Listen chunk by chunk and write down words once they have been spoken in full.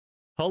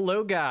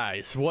Hello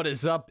guys, what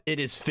is up? It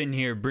is Finn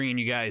here bringing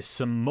you guys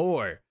some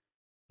more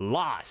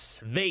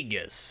Las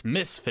Vegas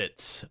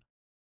Misfits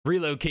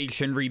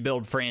Relocation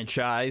Rebuild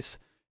franchise.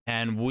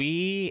 And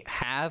we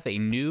have a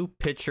new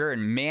pitcher,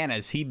 and man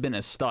has he been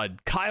a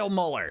stud. Kyle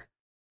Muller,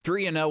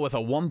 3-0 with a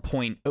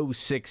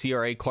 1.06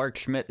 ERA. Clark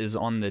Schmidt is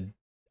on the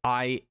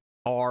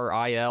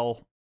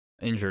IRIL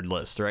injured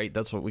list, right?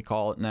 That's what we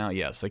call it now.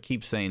 Yes, I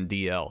keep saying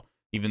DL.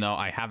 Even though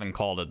I haven't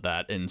called it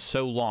that in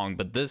so long.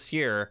 But this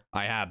year,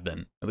 I have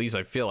been. At least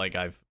I feel like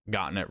I've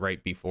gotten it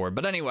right before.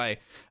 But anyway,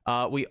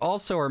 we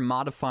also are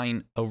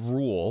modifying a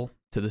rule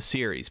to the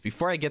series.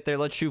 Before I get there,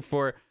 let's shoot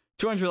for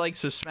 200 likes.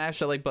 So smash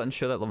that like button,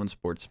 show that love and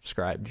support,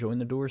 subscribe, join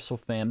the Dorsal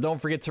fam.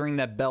 Don't forget to ring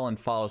that bell and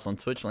follow us on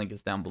Twitch. Link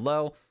is down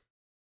below.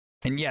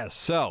 And yes,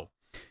 so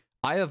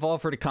I have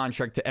offered a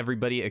contract to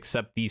everybody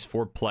except these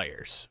 4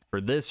 players. For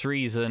this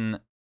reason,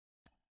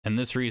 and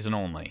this reason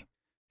only.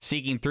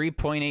 Seeking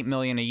 $3.8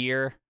 million a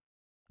year.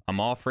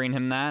 I'm offering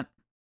him that.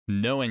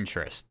 No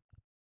interest.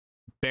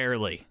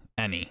 Barely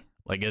any.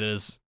 Like, it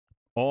is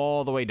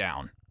all the way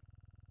down.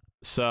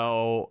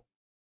 So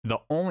the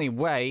only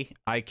way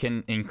I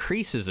can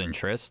increase his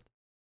interest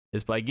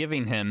is by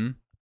giving him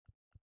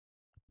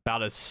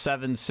about a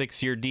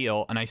 7-6 year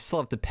deal, and I still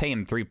have to pay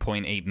him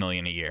 $3.8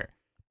 million a year.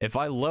 If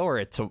I lower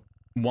it to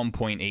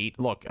 1.8,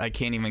 look, I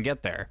can't even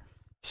get there.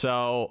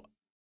 So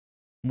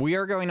we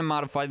are going to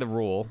modify the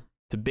rule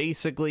to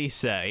basically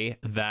say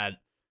that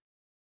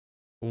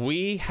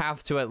we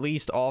have to at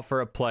least offer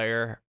a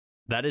player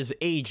that is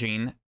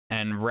aging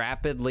and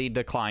rapidly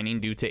declining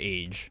due to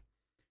age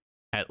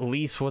at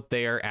least what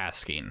they are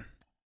asking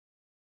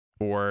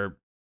for,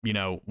 you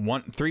know,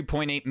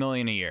 $3.8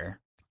 million a year.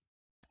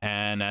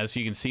 And as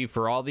you can see,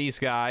 for all these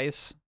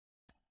guys,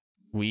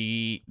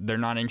 they're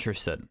not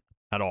interested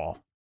at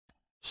all.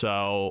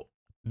 So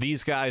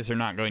these guys are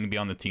not going to be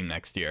on the team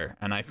next year,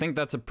 and I think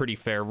that's a pretty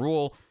fair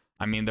rule.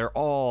 I mean, they're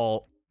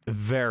all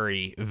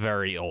very,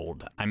 very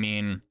old. I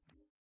mean,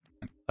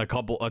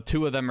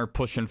 two of them are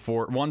pushing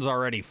one's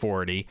already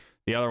 40,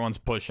 the other one's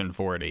pushing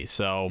 40.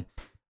 So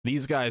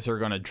these guys are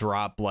going to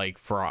drop like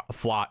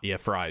flies,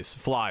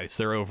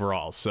 their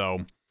overall.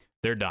 So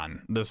they're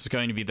done. This is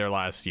going to be their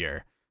last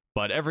year.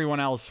 But everyone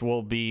else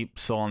will be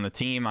still on the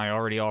team. I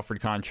already offered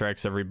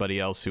contracts, everybody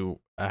else who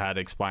had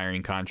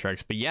expiring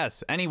contracts. But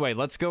yes, anyway,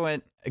 let's go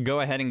ahead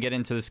and get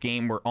into this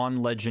game. We're on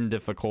legend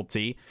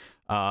difficulty.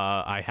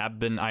 I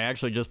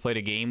actually just played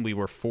a game. We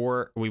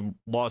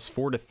lost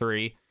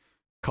 4-3.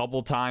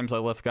 Couple times I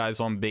left guys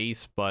on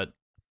base, but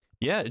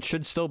yeah, it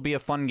should still be a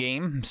fun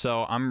game.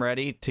 So I'm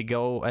ready to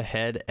go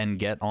ahead and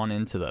get on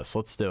into this.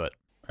 Let's do it.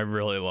 I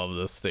really love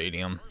this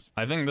stadium.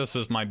 I think this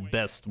is my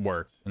best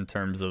work in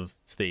terms of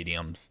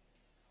stadiums.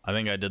 I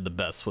think I did the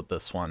best with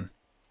this one.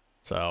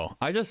 So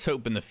I just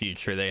hope in the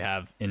future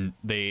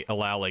they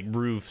allow like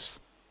roofs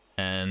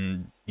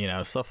and, you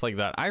know, stuff like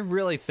that. I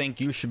really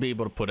think you should be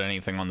able to put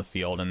anything on the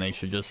field and they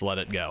should just let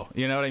it go.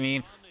 You know what I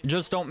mean?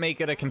 Just don't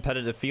make it a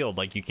competitive field,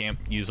 like you can't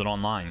use it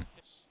online.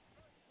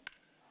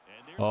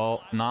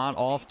 Oh, not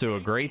off to a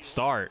great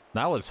start.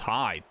 That was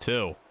high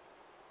too.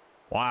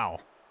 Wow.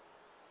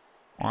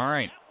 All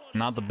right.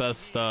 Not the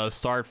best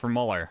start for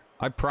Muller.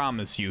 I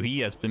promise you,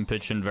 he has been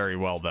pitching very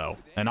well, though.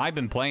 And I've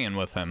been playing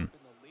with him.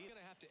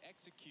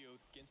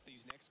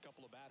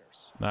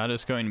 That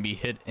is going to be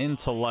hit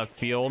into left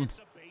field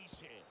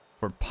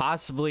for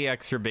possibly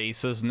extra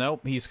bases.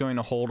 Nope, he's going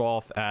to hold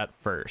off at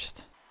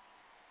first.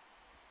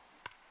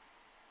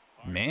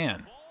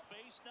 Man.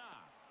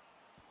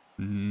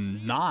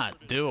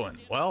 Not doing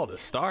well to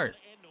start.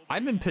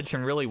 I've been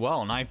pitching really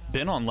well, and I've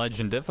been on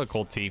legend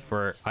difficulty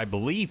for, I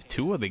believe,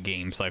 2 of the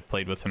games I've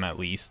played with him at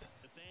least.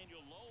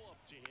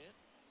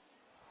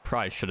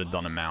 Probably should have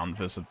done a mound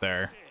visit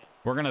there.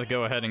 We're going to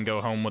go ahead and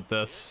go home with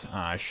this.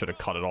 I should have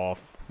cut it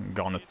off,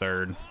 gone to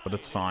third, but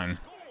it's fine.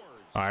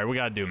 All right, we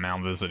got to do a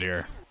mound visit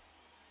here.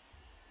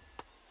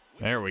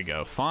 There we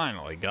go.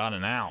 Finally got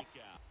an out.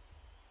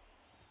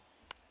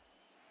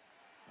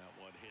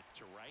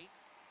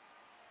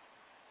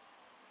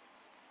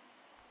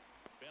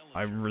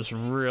 I was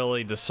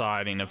really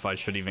deciding if I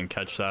should even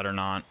catch that or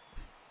not.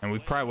 And we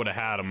probably would have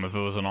had him if it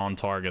was an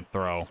on-target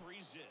throw.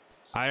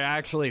 I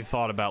actually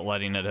thought about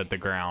letting it hit the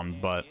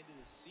ground, but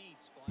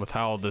with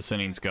how this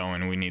inning's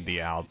going, we need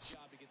the outs.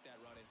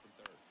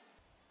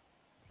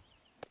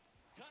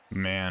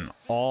 Man,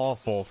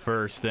 awful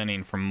first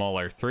inning from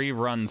Muller. 3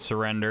 runs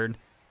surrendered.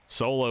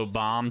 Solo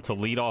bomb to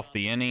lead off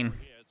the inning.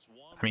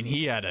 I mean,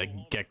 he had to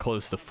get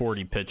close to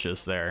 40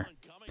 pitches there.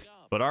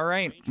 But all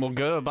right, we'll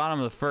go to the bottom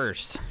of the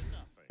first.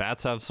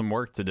 Bats have some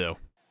work to do.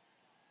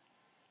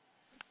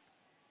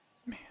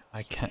 Man,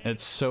 I can't.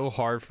 It's so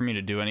hard for me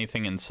to do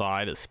anything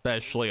inside,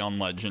 especially on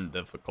legend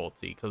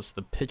difficulty, because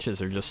the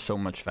pitches are just so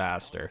much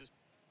faster.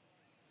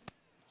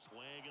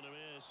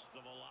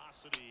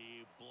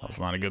 That was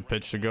not a good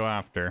pitch to go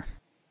after.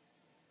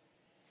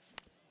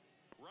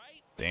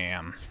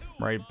 Damn.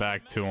 Right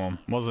back to him.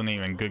 Wasn't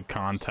even good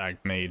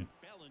contact made.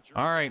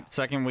 All right,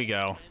 second we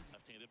go.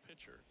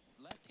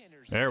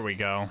 There we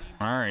go.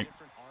 All right.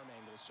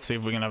 See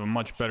if we can have a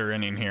much better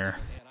inning here.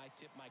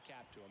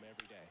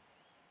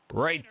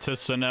 Right to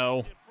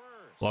Sano.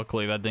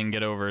 Luckily, that didn't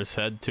get over his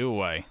head. 2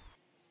 away.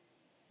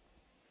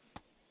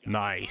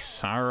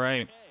 Nice. All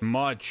right.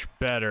 Much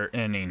better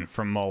inning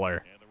from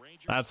Muller.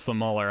 That's the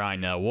Muller I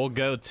know. We'll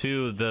go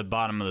to the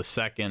bottom of the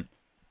second.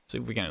 See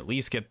if we can at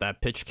least get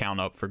that pitch count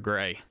up for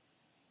Gray.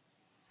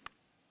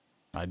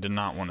 I did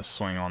not want to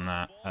swing on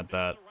that at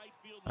that.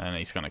 And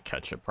he's going to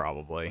catch it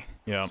probably.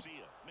 Yep.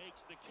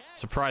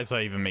 Surprised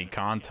I even made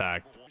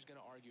contact.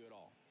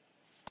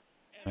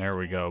 There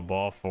we go.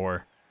 Ball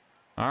 4.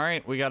 All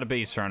right. We got a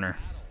base runner.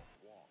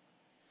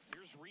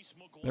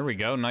 There we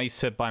go.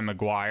 Nice hit by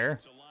McGuire.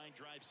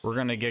 We're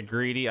going to get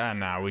greedy.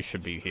 Nah, we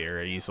should be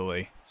here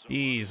easily.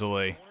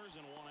 Easily.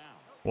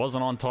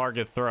 Wasn't on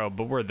target throw,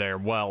 but we're there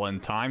well in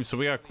time. So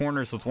we got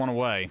corners with 1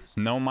 away.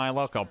 No my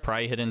luck, I'll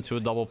probably hit into a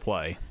double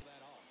play.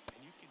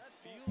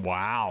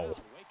 Wow.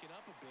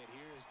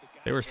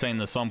 They were saying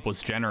the ump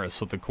was generous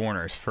with the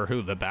corners. For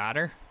who? The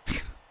batter?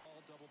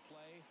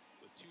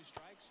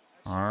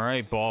 All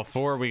right, ball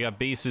 4. We got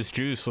bases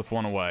juice with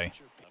 1 away.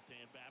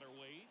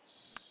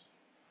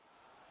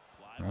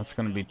 That's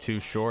going to be too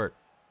short.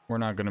 We're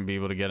not going to be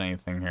able to get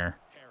anything here.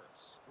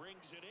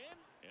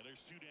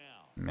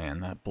 Man,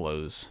 that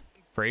blows.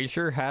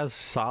 Frazier has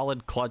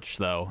solid clutch,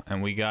 though,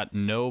 and we got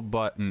no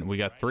button. We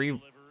got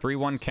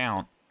 3-1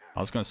 count.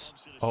 I was going to...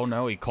 Oh,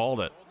 no, he called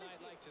it.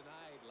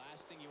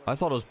 I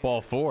thought it was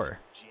ball 4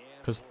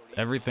 because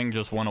everything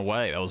just went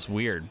away. That was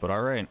weird, but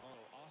all right.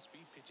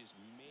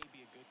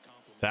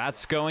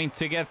 That's going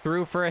to get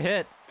through for a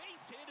hit.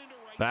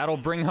 That'll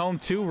bring home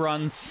 2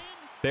 runs.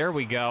 There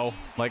we go.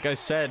 Like I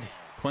said,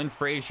 Clint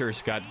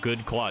Frazier's got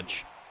good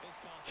clutch.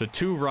 So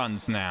 2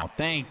 runs now.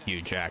 Thank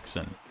you,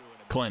 Jackson.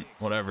 Clint,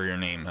 whatever your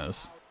name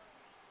is.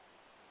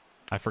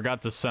 I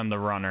forgot to send the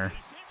runner.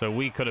 So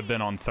we could have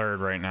been on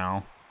third right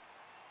now.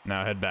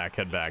 Now head back,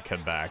 head back,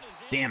 head back.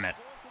 Damn it.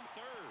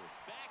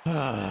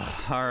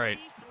 All right.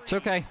 It's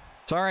okay.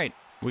 It's all right.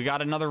 We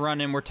got another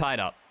run in. We're tied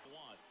up.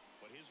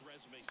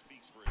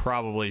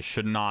 Probably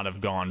should not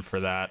have gone for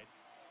that.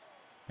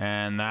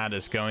 And that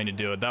is going to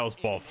do it. That was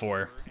ball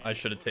 4. I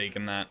should have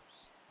taken that.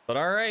 But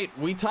all right.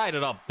 We tied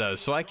it up, though,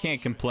 so I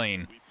can't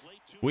complain.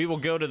 We will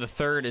go to the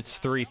third. It's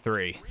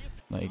 3-3.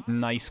 Like,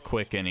 nice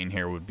quick inning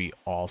here would be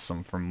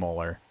awesome from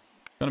Muller.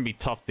 Gonna be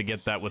tough to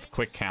get that with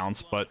quick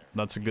counts, but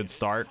that's a good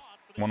start.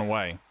 1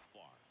 away.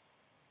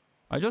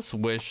 I just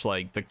wish,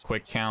 like, the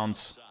quick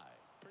counts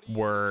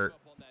were,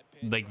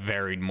 like,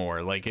 varied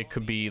more. Like, it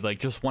could be, like,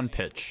 just 1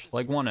 pitch.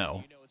 Like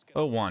 1-0.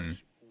 0-1.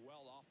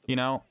 You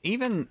know?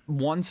 Even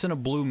once in a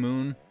blue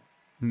moon,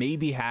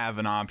 maybe have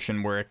an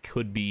option where it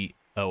could be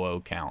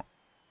 0-0 count.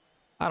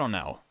 I don't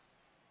know.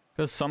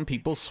 Because some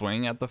people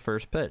swing at the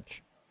first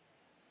pitch.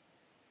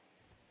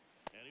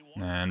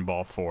 And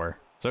ball 4.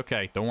 It's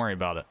okay. Don't worry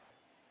about it.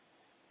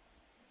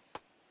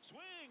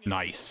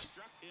 Nice.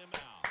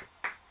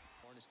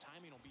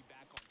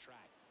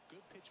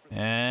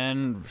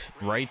 And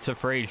right to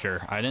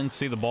Frazier. I didn't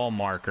see the ball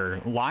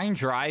marker. Line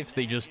drives,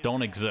 they just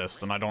don't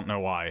exist, and I don't know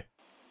why.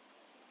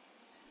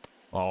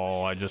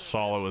 Oh, I just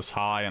saw it was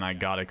high, and I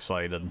got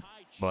excited.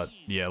 But,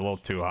 yeah, a little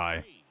too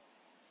high.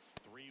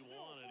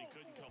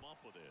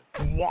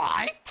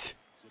 What?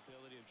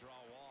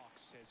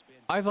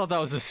 I thought that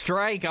was a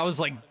strike. I was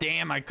like,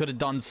 damn, I could have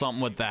done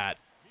something with that.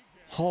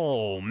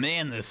 Oh,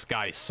 man, this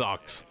guy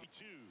sucks.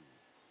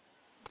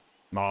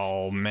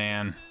 Oh,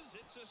 man.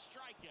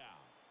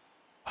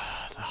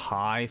 The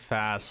high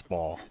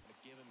fastball.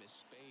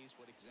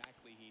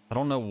 I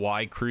don't know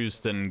why Cruz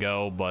didn't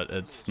go, but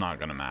it's not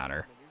going to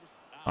matter.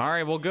 All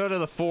right, we'll go to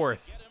the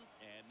 4th.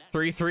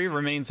 3-3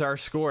 remains our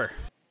score.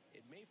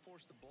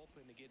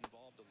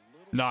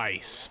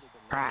 Nice.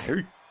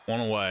 1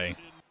 away.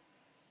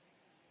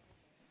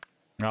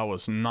 That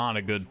was not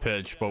a good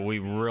pitch, but we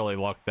really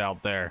lucked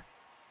out there.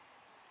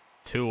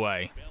 2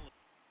 away.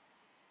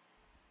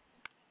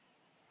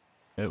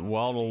 It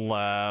well to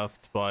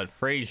left, but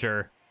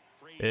Frazier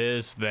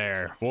is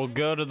there. We'll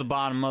go to the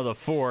bottom of the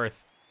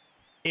 4th.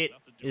 It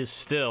is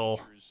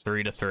still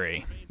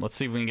 3-3. Let's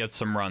see if we can get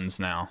some runs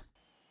now.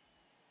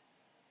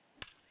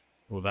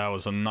 Well, that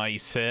was a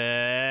nice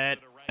hit,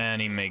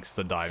 and he makes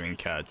the diving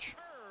catch.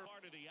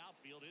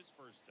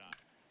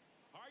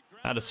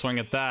 Had to swing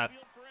at that,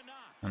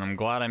 and I'm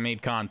glad I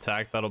made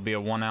contact. That'll be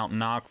a 1-out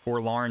knock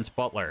for Lawrence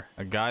Butler,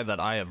 a guy that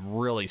I have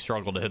really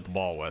struggled to hit the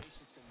ball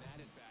with.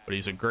 But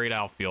he's a great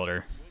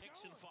outfielder.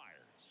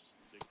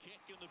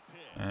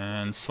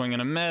 And swing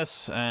and a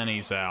miss, and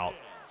he's out.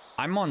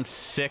 I'm on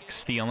 6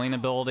 stealing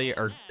ability,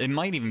 or it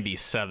might even be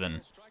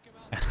 7.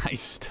 And I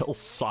still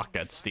suck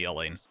at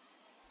stealing.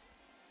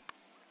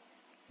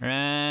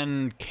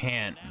 And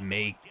can't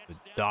make the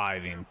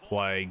diving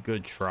play.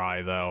 Good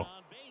try, though.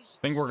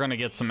 I think we're going to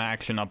get some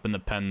action up in the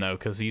pen, though,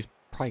 because he's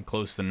probably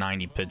close to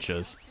 90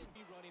 pitches.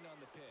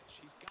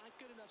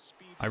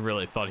 I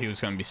really thought he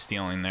was going to be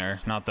stealing there.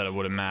 Not that it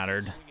would have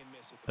mattered.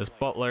 As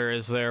Butler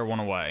is there, 1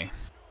 away.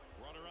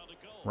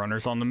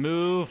 Runners on the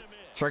move.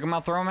 Strike him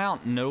out, throw him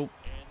out. Nope.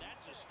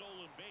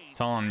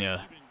 Telling you,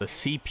 the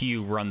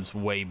CPU runs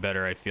way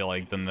better, I feel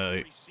like, than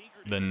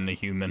the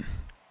human.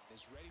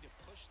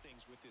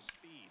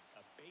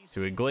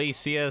 To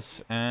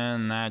Iglesias,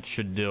 and that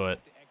should do it.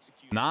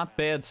 Not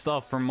bad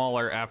stuff from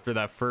Muller after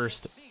that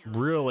first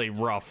really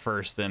rough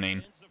first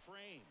inning.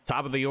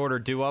 Top of the order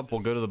due up.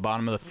 We'll go to the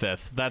bottom of the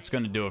fifth. That's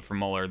going to do it for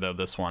Muller, though,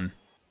 this one.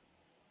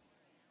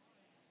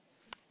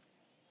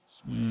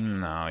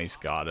 No, he's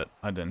got it.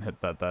 I didn't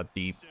hit that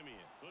deep.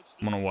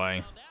 One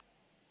away.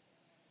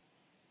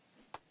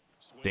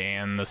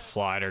 Damn, the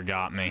slider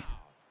got me.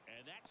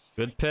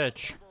 Good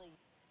pitch.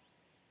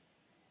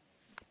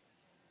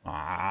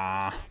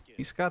 Ah,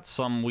 he's got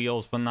some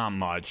wheels, but not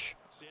much.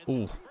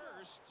 Ooh,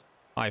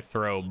 high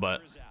throw,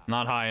 but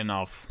not high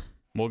enough.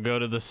 We'll go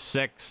to the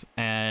sixth,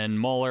 and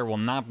Muller will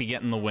not be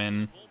getting the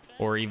win,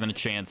 or even a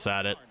chance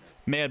at it.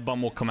 Mad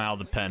Bum will come out of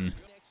the pen.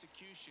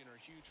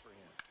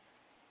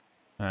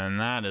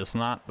 And that is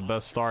not the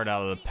best start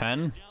out of the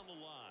pen.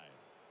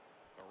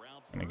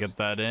 Gonna get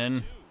that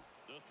in.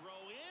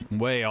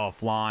 Way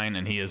offline,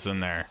 and he is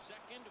in there.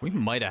 We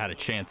might have had a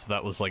chance if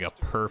that was like a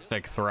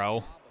perfect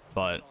throw,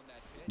 but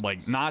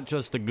like not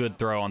just a good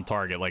throw on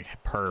target, like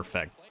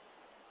perfect.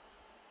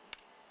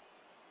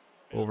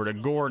 Over to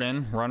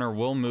Gordon. Runner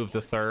will move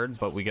to third,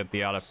 but we get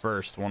the out at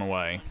first. One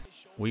away.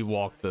 We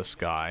walk this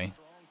guy,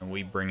 and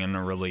we bring in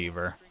a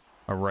reliever,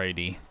 a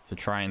righty, to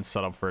try and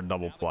set up for a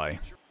double play.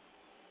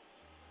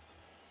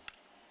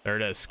 There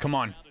it is. Come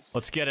on.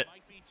 Let's get it.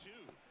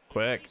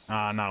 Quick.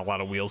 Not a lot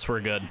of wheels. We're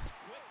good.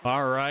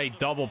 All right.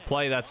 Double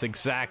play. That's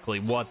exactly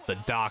what the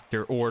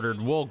doctor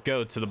ordered. We'll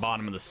go to the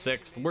bottom of the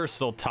sixth. We're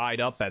still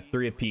tied up at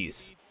 3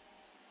 apiece.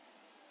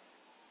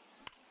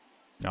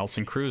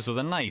 Nelson Cruz with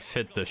a nice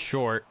hit to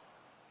short.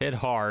 Hit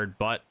hard,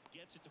 but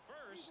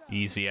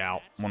easy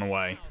out. One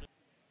away.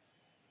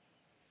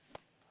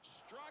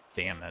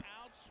 Damn it.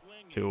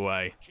 2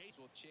 away.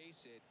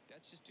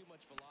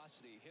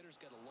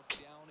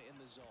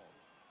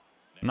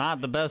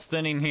 Not the best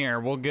inning here.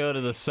 We'll go to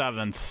the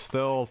seventh.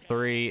 Still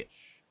 3-3.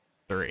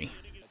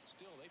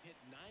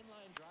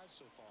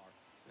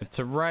 It's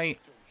a right.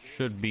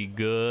 Should be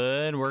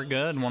good. We're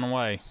good. 1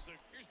 away.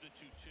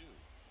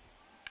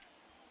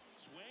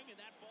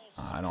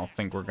 I don't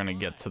think we're going to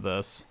get to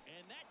this.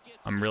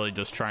 I'm really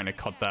just trying to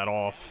cut that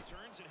off.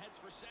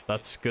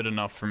 That's good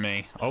enough for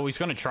me. Oh, he's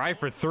going to try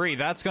for 3.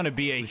 That's going to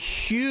be a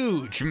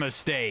huge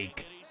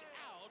mistake.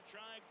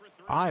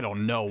 I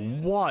don't know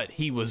what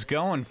he was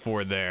going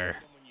for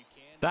there.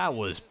 That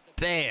was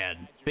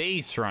bad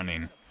base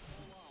running.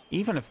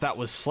 Even if that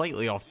was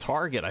slightly off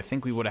target, I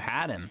think we would have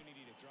had him.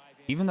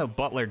 Even though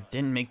Butler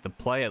didn't make the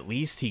play, at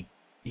least he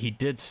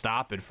did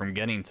stop it from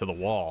getting to the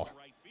wall.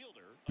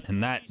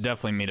 And that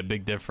definitely made a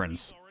big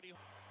difference.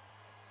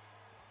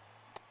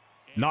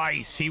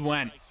 Nice, he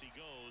went.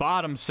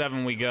 Bottom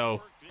 7 we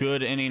go.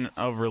 Good inning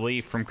of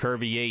relief from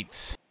Kirby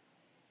Yates.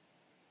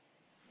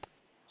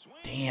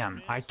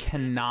 Damn, I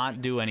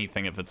cannot do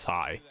anything if it's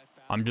high.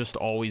 I'm just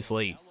always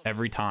late,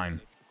 every time.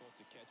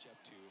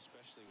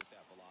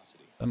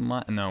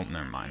 No,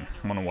 never mind.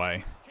 1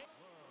 away.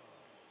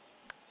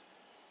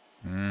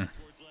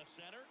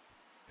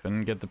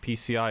 Couldn't get the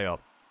PCI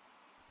up.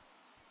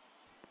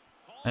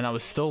 And I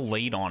was still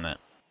late on it.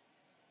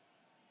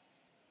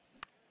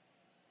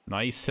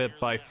 Nice hit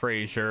by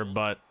Frazier,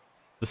 but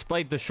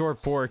despite the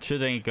short porch,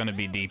 it ain't going to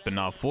be deep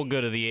enough. We'll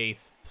go to the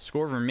 8th.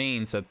 Score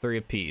remains at 3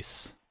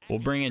 apiece. We'll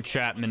bring in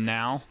Chapman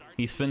now.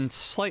 He's been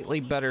slightly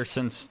better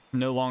since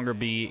no longer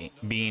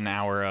being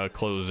our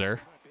closer.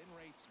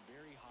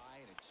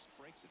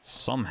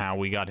 Somehow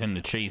we got him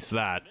to chase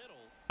that.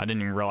 I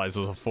didn't even realize it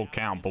was a full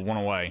count, but 1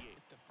 away.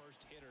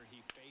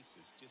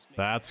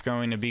 That's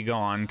going to be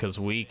gone because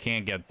we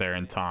can't get there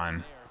in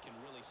time.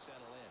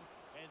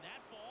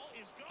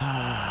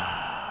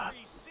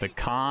 The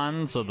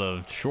cons of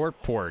the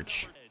short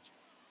porch.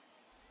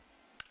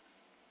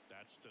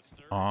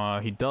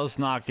 He does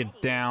knock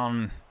it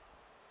down.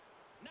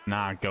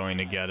 Not going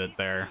to get it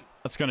there.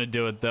 That's going to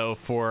do it, though,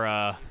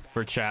 for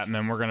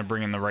Chapman. We're going to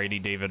bring in the righty,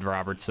 David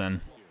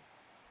Robertson.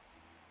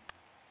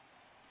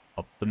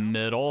 Up the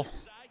middle.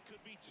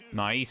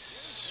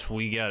 Nice.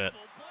 We get it.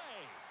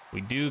 We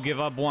do give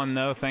up 1,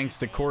 though, thanks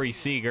to Corey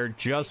Seager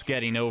just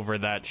getting over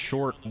that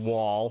short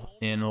wall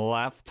in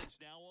left.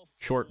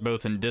 Short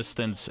both in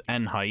distance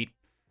and height.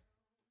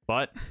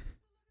 But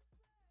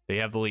they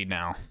have the lead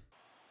now.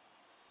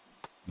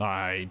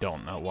 I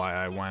don't know why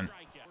I went.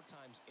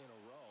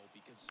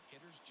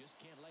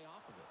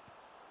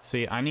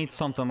 See, I need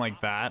something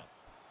like that,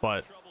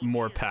 but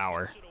more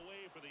power.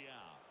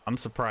 I'm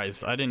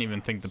surprised. I didn't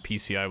even think the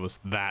PCI was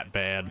that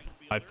bad.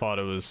 I thought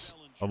it was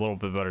a little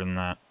bit better than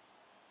that.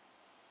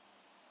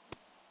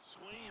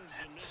 Damn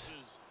it.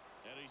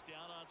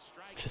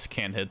 Just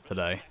can't hit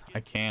today. I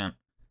can't.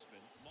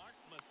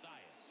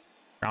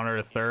 Grounder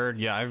to third.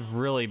 Yeah, I've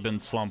really been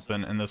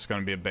slumping, and this is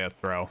going to be a bad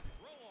throw.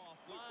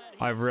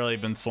 I've really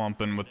been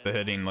slumping with the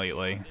hitting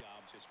lately.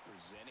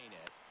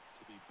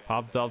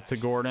 Popped up to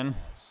Gordon.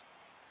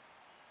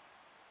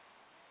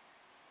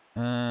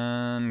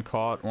 And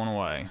caught 1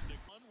 away.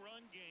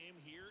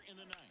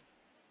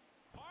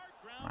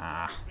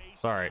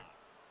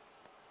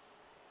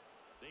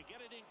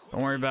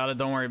 Don't worry about it.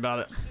 Don't worry about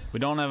it. We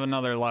don't have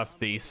another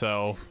lefty,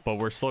 so... But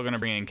we're still going to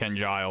bring in Ken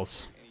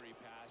Giles.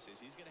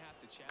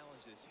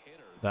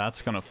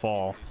 That's going to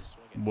fall.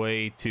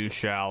 Way too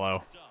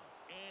shallow.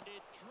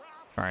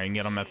 All right,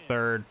 get him at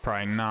third.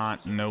 Probably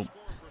not. Nope.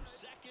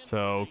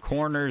 So,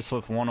 corners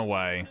with one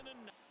away.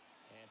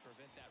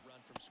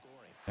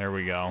 There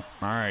we go.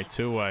 All right,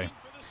 two away.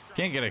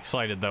 Can't get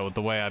excited, though, with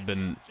the way I've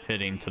been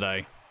hitting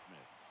today.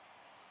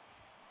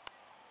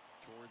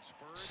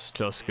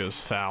 Just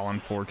goes foul,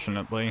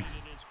 unfortunately.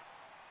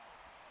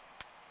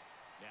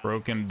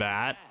 Broken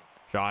bat.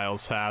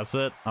 Giles has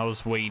it. I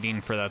was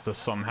waiting for that to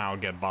somehow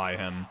get by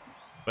him.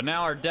 But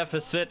now our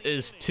deficit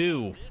is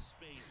 2.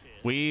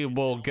 We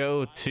will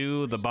go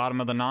to the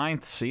bottom of the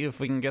 9th, see if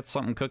we can get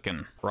something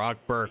cooking. Brock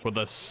Burke with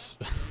a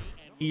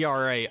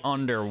ERA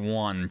under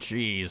 1.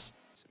 Jeez.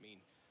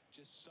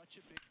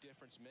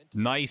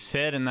 Nice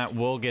hit, and that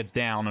will get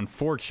down.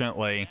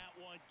 Unfortunately,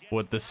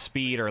 with the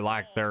speed or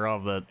lack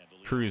thereof that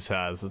Cruz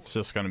has, it's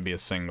just going to be a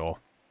single.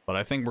 But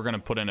I think we're going to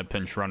put in a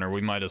pinch runner.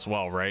 We might as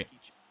well, right?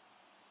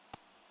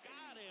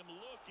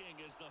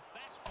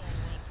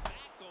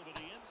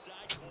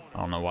 I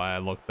don't know why I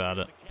looked at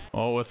it.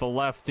 Well, with a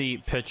lefty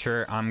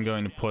pitcher, I'm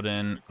going to put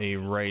in a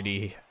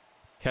righty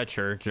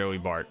catcher, Joey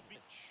Bart.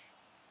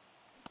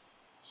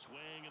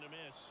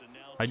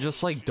 I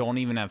just, like, don't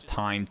even have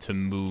time to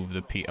move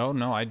the P. Oh,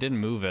 no, I didn't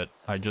move it.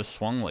 I just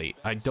swung late.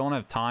 I don't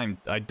have time.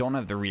 I don't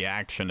have the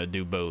reaction to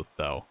do both,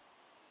 though.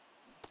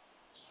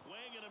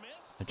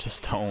 I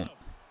just don't.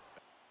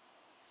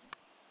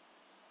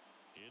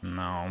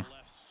 No.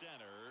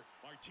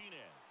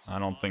 I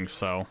don't think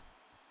so.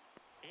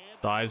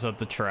 Dies at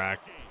the track.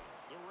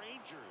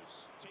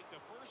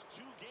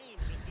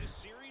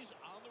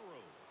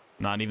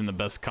 Not even the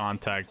best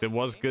contact. It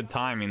was good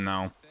timing,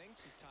 though.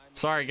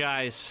 Sorry,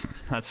 guys.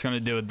 That's going to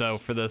do it, though,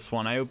 for this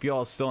one. I hope you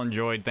all still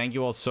enjoyed. Thank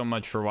you all so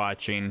much for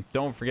watching.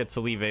 Don't forget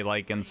to leave a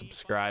like and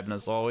subscribe. And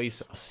as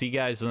always, I'll see you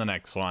guys in the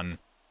next one.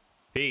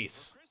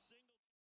 Peace.